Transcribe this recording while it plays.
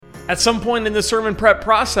At some point in the sermon prep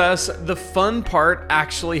process, the fun part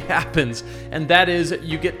actually happens, and that is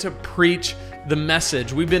you get to preach the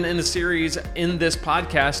message. We've been in a series in this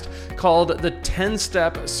podcast called the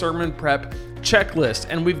 10-Step Sermon Prep Checklist,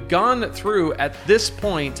 and we've gone through, at this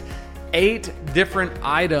point, 8 different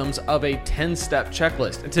items of a 10-step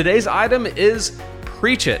checklist. And today's item is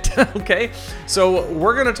preach it, okay? So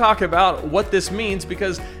we're going to talk about what this means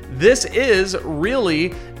because this is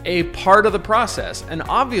really a part of the process. And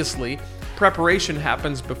obviously, preparation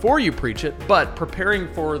happens before you preach it, but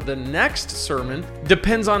preparing for the next sermon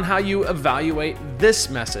depends on how you evaluate this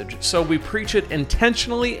message. So we preach it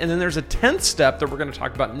intentionally, and then there's a 10th step that we're going to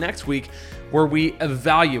talk about next week where we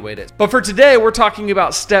evaluate it. But for today, we're talking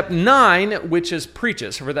about step 9, which is preach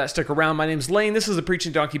it. So for that, stick around. My name's Lane. This is the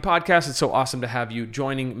Preaching Donkey Podcast. It's so awesome to have you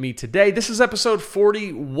joining me today. This is episode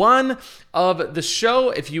 41 of the show.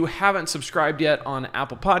 If you haven't subscribed yet on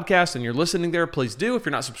Apple Podcasts and you're listening there, please do. If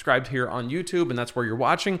you're not subscribed here on YouTube and that's where you're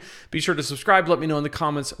watching, be sure to subscribe. Let me know in the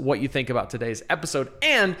comments what you think about today's episode.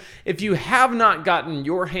 And if you have not gotten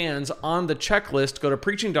your hands on the checklist, go to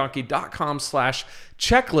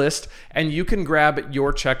preachingdonkey.com/checklist and you can grab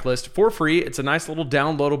your checklist for free. It's a nice little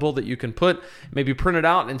downloadable that you can maybe print it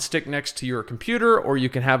out and stick next to your computer, or you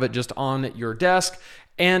can have it just on your desk.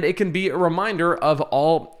 And it can be a reminder of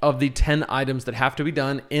all of the 10 items that have to be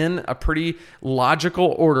done in a pretty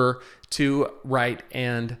logical order to write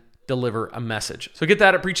and deliver a message. So get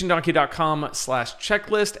that at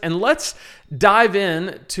preachingdonkey.com/checklist. And let's dive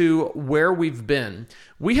in to where we've been.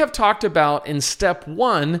 We have talked about in step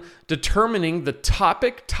 1, determining the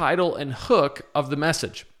topic, title, and hook of the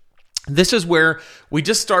message. This is where we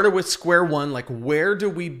just started with square one, like where do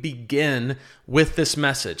we begin with this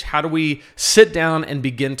message? How do we sit down and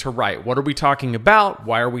begin to write? What are we talking about?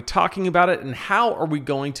 Why are we talking about it? And how are we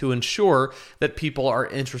going to ensure that people are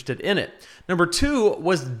interested in it? Number 2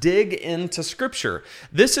 was dig into Scripture.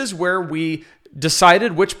 This is where we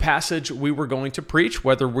decided which passage we were going to preach,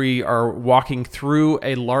 whether we are walking through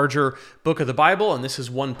a larger book of the Bible, and this is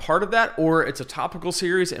one part of that, or it's a topical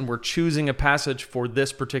series and we're choosing a passage for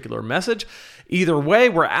this particular message. Either way,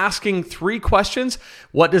 we're asking 3 questions.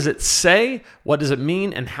 What does it say? What does it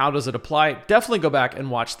mean? And how does it apply? Definitely go back and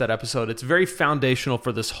watch that episode. It's very foundational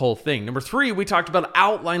for this whole thing. Number 3, we talked about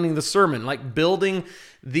outlining the sermon, like building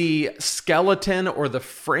the skeleton or the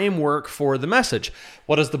framework for the message.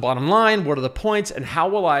 What is the bottom line? What are the points? And how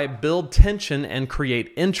will I build tension and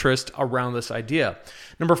create interest around this idea?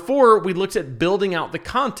 Number 4, we looked at building out the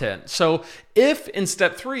content. So if in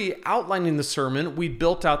step 3, outlining the sermon, we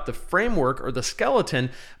built out the framework or the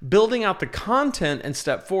skeleton, building out the content in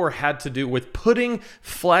step 4 had to do with putting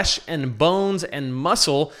flesh and bones and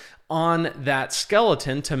muscle on that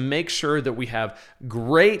skeleton to make sure that we have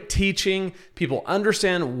great teaching, people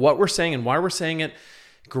understand what we're saying and why we're saying it,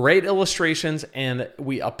 great illustrations, and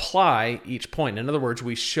we apply each point. In other words,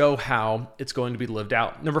 we show how it's going to be lived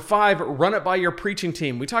out. Number 5, run it by your preaching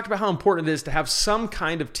team. We talked about how important it is to have some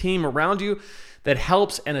kind of team around you that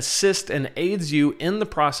helps and assists and aids you in the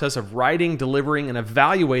process of writing, delivering, and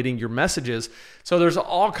evaluating your messages. So there's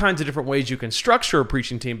all kinds of different ways you can structure a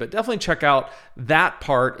preaching team, but definitely check out that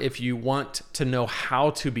part if you want to know how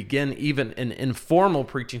to begin even an informal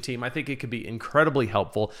preaching team. I think it could be incredibly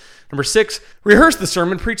helpful. Number 6, rehearse the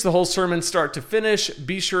sermon, preach the whole sermon start to finish.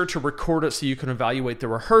 Be sure to record it so you can evaluate the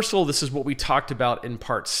rehearsal. This is what we talked about in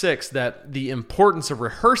part 6, that the importance of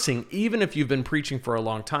rehearsing, even if you've been preaching for a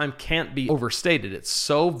long time, can't be overstated. It's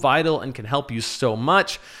so vital and can help you so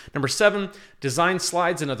much. Number 7, design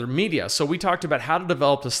slides and other media. So we talked about how to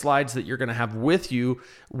develop the slides that you're going to have with you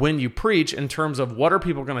when you preach in terms of what are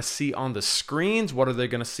people going to see on the screens, what are they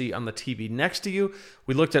going to see on the TV next to you.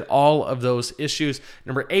 We looked at all of those issues.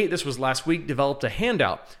 Number 8, this was last week, developed a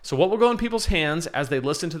handout. So what will go in people's hands as they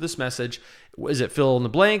listen to this message? Is it fill in the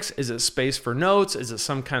blanks? Is it space for notes? Is it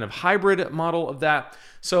some kind of hybrid model of that?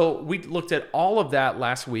 So we looked at all of that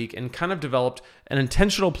last week and kind of developed an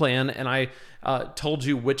intentional plan, and I told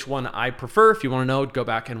you which one I prefer. If you want to know, go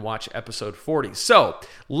back and watch episode 40. So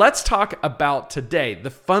let's talk about today,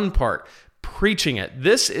 the fun part, preaching it.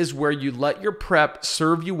 This is where you let your prep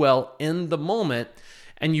serve you well in the moment,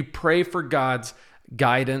 and you pray for God's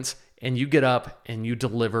guidance, and you get up and you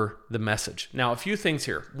deliver the message. Now, a few things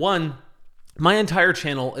here. One, my entire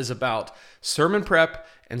channel is about sermon prep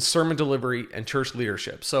and sermon delivery and church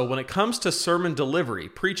leadership. So when it comes to sermon delivery,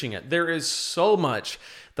 preaching it, there is so much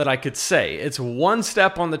that I could say. It's one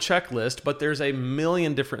step on the checklist, but there's a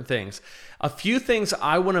million different things. A few things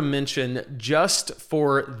I want to mention just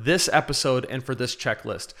for this episode and for this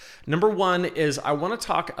checklist. Number one is I want to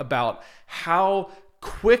talk about how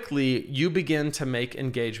quickly you begin to make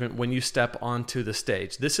engagement when you step onto the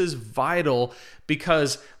stage. This is vital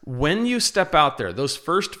because when you step out there, those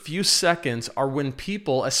first few seconds are when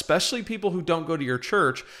people, especially people who don't go to your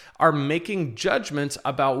church, are making judgments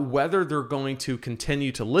about whether they're going to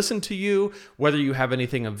continue to listen to you, whether you have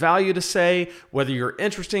anything of value to say, whether you're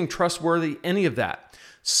interesting, trustworthy, any of that.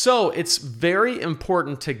 So it's very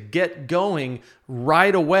important to get going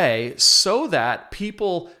right away so that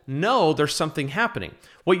people know there's something happening.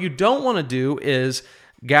 What you don't want to do is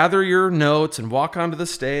gather your notes and walk onto the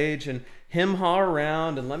stage and hem-haw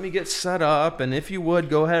around and let me get set up. And if you would,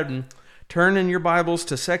 go ahead and turn in your Bibles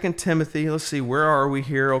to 2 Timothy. Let's see, where are we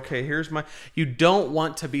here? Okay, you don't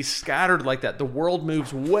want to be scattered like that. The world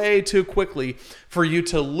moves way too quickly for you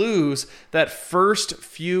to lose that first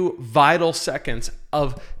few vital seconds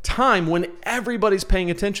of time when everybody's paying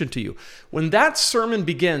attention to you. When that sermon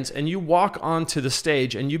begins and you walk onto the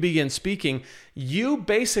stage and you begin speaking, you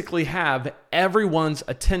basically have everyone's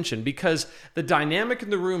attention because the dynamic in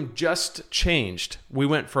the room just changed. We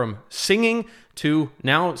went from singing to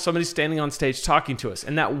now somebody's standing on stage talking to us.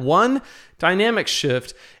 And that one dynamic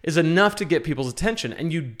shift is enough to get people's attention,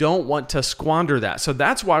 and you don't want to squander that. So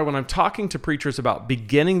that's why when I'm talking to preachers about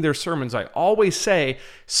beginning their sermons, I always say,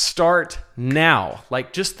 start now.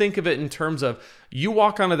 Like, just think of it in terms of you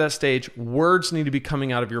walk onto that stage, words need to be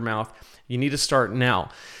coming out of your mouth. You need to start now.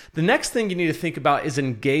 The next thing you need to think about is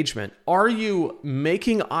engagement. Are you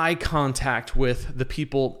making eye contact with the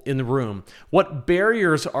people in the room? What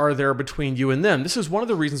barriers are there between you and them? This is one of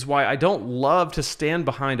the reasons why I don't love to stand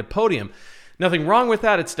behind a podium. Nothing wrong with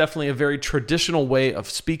that. It's definitely a very traditional way of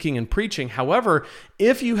speaking and preaching. However,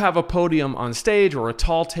 if you have a podium on stage or a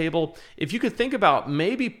tall table, if you could think about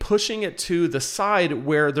maybe pushing it to the side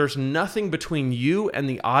where there's nothing between you and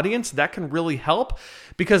the audience, that can really help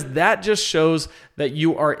because that just shows that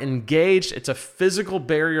you are engaged. It's a physical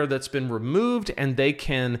barrier that's been removed and they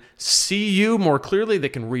can see you more clearly. They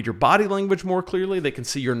can read your body language more clearly. They can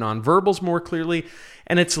see your nonverbals more clearly.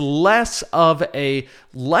 And it's less of a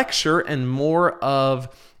lecture and more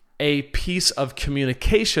of a piece of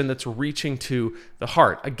communication that's reaching to the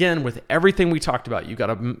heart. Again, with everything we talked about, you got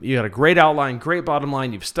a great outline, great bottom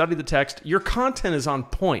line, you've studied the text, your content is on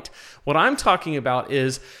point. What I'm talking about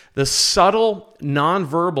is the subtle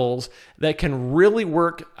nonverbals that can really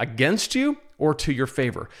work against you or to your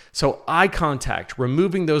favor. So eye contact,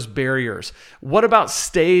 removing those barriers. What about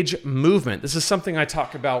stage movement? This is something I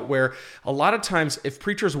talk about where a lot of times if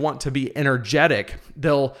preachers want to be energetic,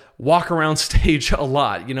 they'll walk around stage a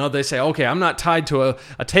lot. You know, they say, okay, I'm not tied to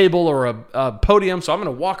a table or a podium, so I'm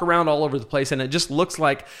going to walk around all over the place. And it just looks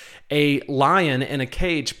like a lion in a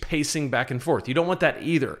cage pacing back and forth. You don't want that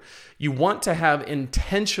either. You want to have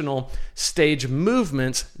intentional stage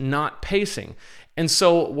movements, not pacing. And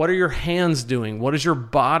so what are your hands doing? What is your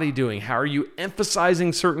body doing? How are you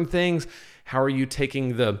emphasizing certain things? How are you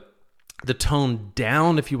taking the tone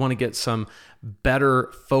down if you want to get some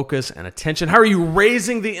better focus and attention? How are you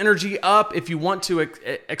raising the energy up if you want to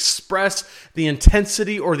express the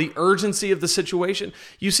intensity or the urgency of the situation?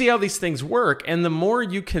 You see how these things work, and the more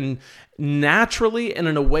you can naturally and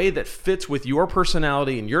in a way that fits with your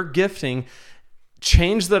personality and your gifting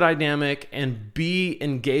change the dynamic and be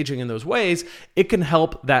engaging in those ways, it can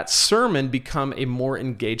help that sermon become a more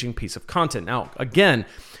engaging piece of content. Now, again,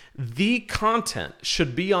 the content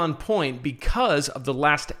should be on point because of the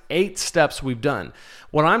last 8 steps we've done.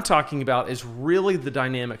 What I'm talking about is really the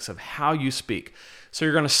dynamics of how you speak. So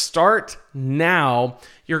you're going to start now.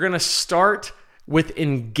 You're going to start with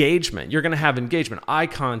engagement. You're going to have engagement, eye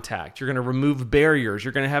contact. You're going to remove barriers.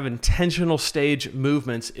 You're going to have intentional stage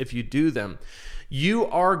movements if you do them. You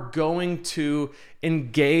are going to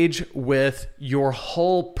engage with your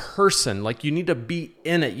whole person. Like, you need to be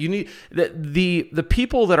in it. You need the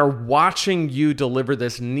people that are watching you deliver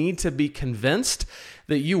this need to be convinced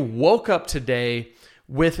that you woke up today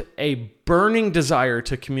with a burning desire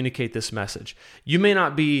to communicate this message. You may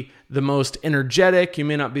not be the most energetic, you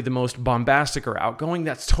may not be the most bombastic or outgoing,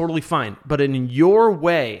 that's totally fine. But in your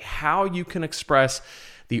way, how you can express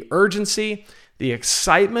the urgency, the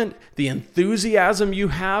excitement, the enthusiasm you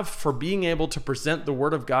have for being able to present the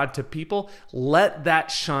Word of God to people, let that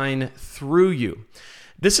shine through you.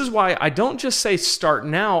 This is why I don't just say start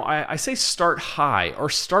now, I say start high or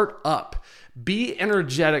start up. Be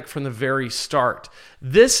energetic from the very start.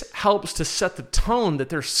 This helps to set the tone that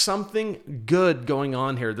there's something good going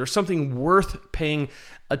on here. There's something worth paying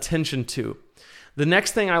attention to. The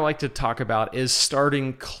next thing I like to talk about is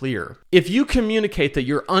starting clear. If you communicate that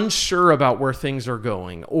you're unsure about where things are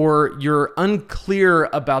going, or you're unclear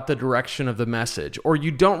about the direction of the message, or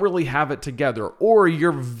you don't really have it together, or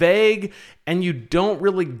you're vague and you don't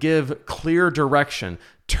really give clear direction,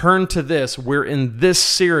 turn to this. We're in this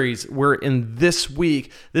series. We're in this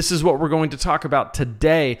week. This is what we're going to talk about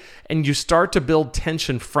today. And you start to build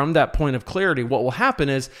tension from that point of clarity. What will happen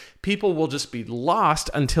is people will just be lost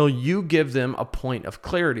until you give them a point of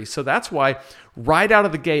clarity. So that's why right out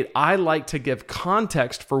of the gate, I like to give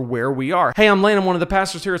context for where we are. Hey, I'm Lane. I'm one of the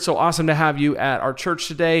pastors here. It's so awesome to have you at our church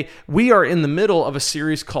today. We are in the middle of a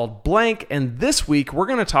series called Blank, and this week we're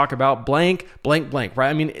going to talk about blank, blank, blank, right?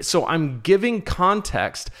 I mean, so I'm giving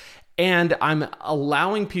context and I'm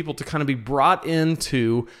allowing people to kind of be brought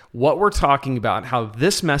into what we're talking about, how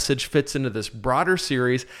this message fits into this broader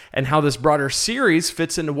series, and how this broader series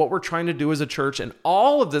fits into what we're trying to do as a church. And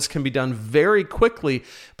all of this can be done very quickly,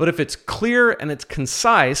 but if it's clear and it's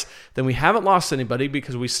concise, then we haven't lost anybody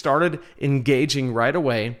because we started engaging right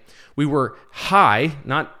away. We were high,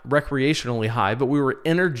 not recreationally high, but we were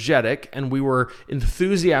energetic and we were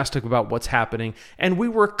enthusiastic about what's happening, and we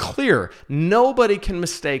were clear. Nobody can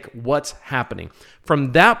mistake what's happening.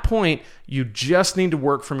 From that point, you just need to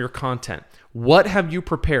work from your content. What have you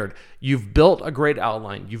prepared? You've built a great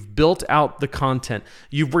outline. You've built out the content.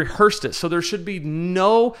 You've rehearsed it. So there should be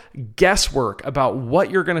no guesswork about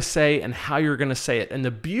what you're going to say and how you're going to say it. And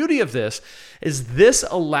the beauty of this is this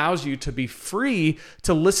allows you to be free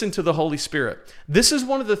to listen to the Holy Spirit. This is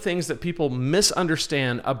one of the things that people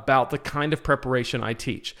misunderstand about the kind of preparation I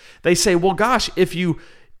teach. They say, well, gosh, if you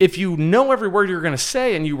know every word you're going to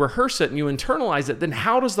say and you rehearse it and you internalize it, then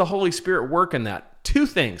how does the Holy Spirit work in that? Two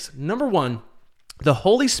things. Number one, the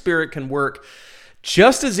Holy Spirit can work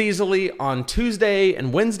just as easily on Tuesday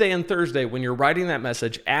and Wednesday and Thursday when you're writing that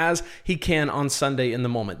message as he can on Sunday in the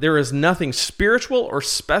moment. There is nothing spiritual or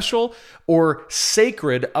special or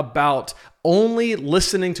sacred about only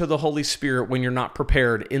listening to the Holy Spirit when you're not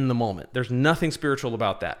prepared in the moment. There's nothing spiritual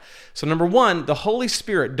about that. So number one, the Holy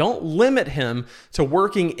Spirit, don't limit him to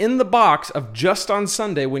working in the box of just on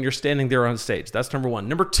Sunday when you're standing there on stage. That's number one.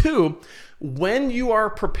 Number two, when you are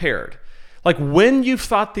prepared, like when you've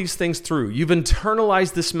thought these things through, you've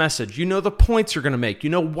internalized this message, you know the points you're going to make, you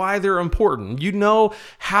know why they're important, you know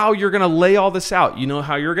how you're going to lay all this out, you know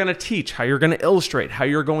how you're going to teach, how you're going to illustrate, how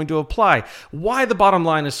you're going to apply, why the bottom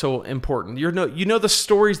line is so important. You know the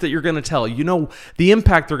stories that you're going to tell, you know the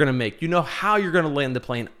impact they're going to make, you know how you're going to land the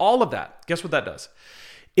plane, all of that. Guess what that does?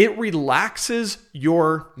 It relaxes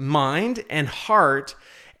your mind and heart,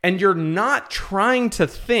 and you're not trying to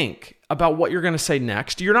think about what you're going to say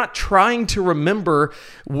next. You're not trying to remember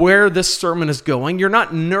where this sermon is going. You're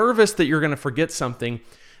not nervous that you're going to forget something.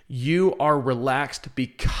 You are relaxed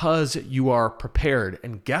because you are prepared.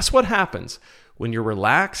 And guess what happens when you're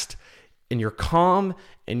relaxed and you're calm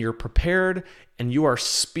and you're prepared and you are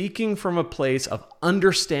speaking from a place of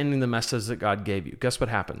understanding the message that God gave you? Guess what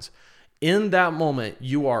happens? In that moment,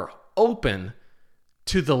 you are open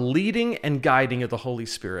to the leading and guiding of the Holy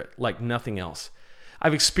Spirit like nothing else.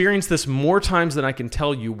 I've experienced this more times than I can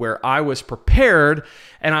tell you, where I was prepared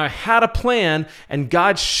and I had a plan and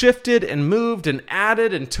God shifted and moved and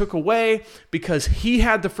added and took away because he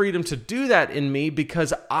had the freedom to do that in me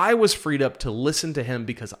because I was freed up to listen to him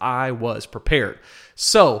because I was prepared.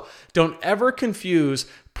 So don't ever confuse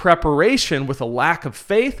preparation with a lack of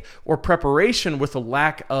faith or preparation with a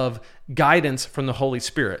lack of guidance from the Holy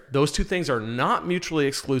Spirit. Those two things are not mutually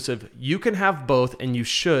exclusive. You can have both, and you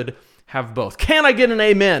should have both. Can I get an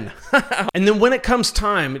amen? And then when it comes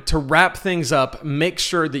time to wrap things up, make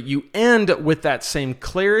sure that you end with that same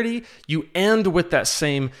clarity, you end with that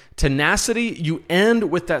same tenacity, you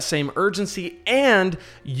end with that same urgency, and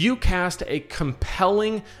you cast a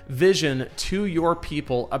compelling vision to your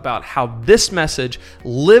people about how this message,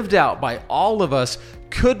 lived out by all of us,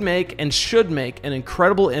 could make and should make an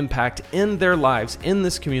incredible impact in their lives, in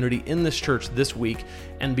this community, in this church this week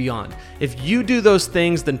and beyond. If you do those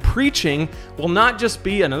things, then preaching will not just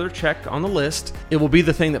be another check on the list. It will be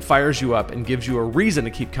the thing that fires you up and gives you a reason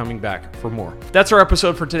to keep coming back for more. That's our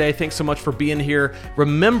episode for today. Thanks so much for being here.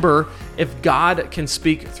 Remember, if God can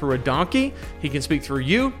speak through a donkey, he can speak through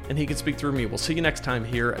you and he can speak through me. We'll see you next time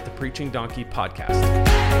here at the Preaching Donkey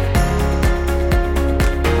Podcast.